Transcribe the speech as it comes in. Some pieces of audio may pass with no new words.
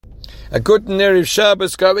A good Erev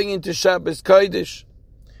Shabbos going into Shabbos Kodesh.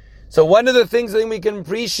 So one of the things I think we can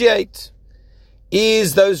appreciate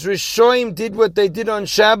is those Rishonim did what they did on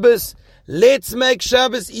Shabbos. Let's make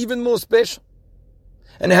Shabbos even more special.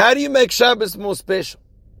 And how do you make Shabbos more special?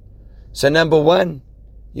 So number one,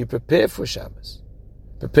 you prepare for Shabbos.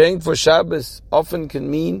 Preparing for Shabbos often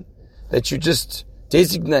can mean that you just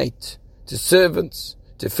designate to servants,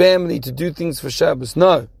 to family, to do things for Shabbos.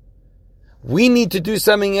 No. We need to do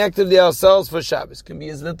something actively ourselves for Shabbos. It can be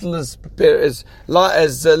as little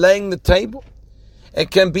as laying the table. It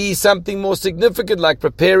can be something more significant like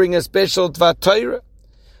preparing a special Dvar Torah.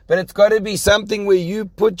 But it's got to be something where you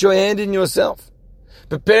put your hand in yourself.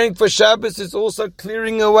 Preparing for Shabbos is also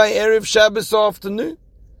clearing away Erev Shabbos afternoon.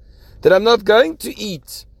 That I'm not going to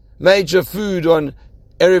eat major food on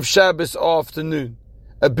Erev Shabbos afternoon.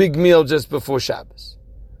 A big meal just before Shabbos.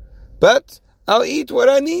 But I'll eat what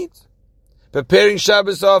I need. Preparing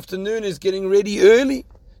Shabbos afternoon is getting ready early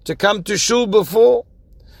to come to shul before,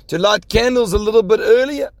 to light candles a little bit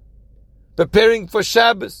earlier. Preparing for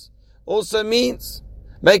Shabbos also means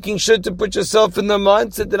making sure to put yourself in the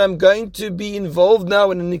mindset that I'm going to be involved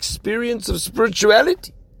now in an experience of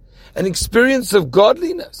spirituality, an experience of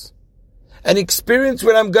godliness, an experience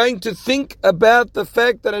where I'm going to think about the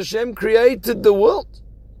fact that Hashem created the world.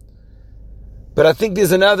 But I think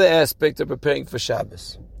there's another aspect of preparing for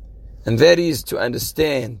Shabbos. And that is to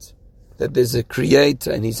understand that there's a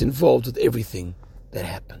creator and he's involved with everything that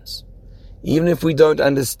happens. Even if we don't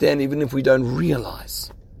understand, even if we don't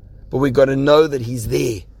realize. But we've got to know that he's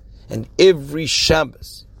there. And every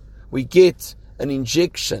Shabbos, we get an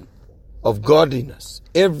injection of godliness.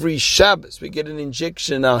 Every Shabbos, we get an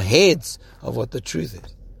injection in our heads of what the truth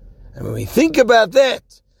is. And when we think about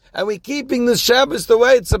that, and we're keeping the Shabbos the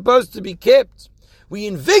way it's supposed to be kept, we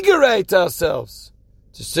invigorate ourselves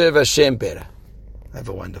to serve Hashem better. Have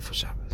a wonderful Shabbos.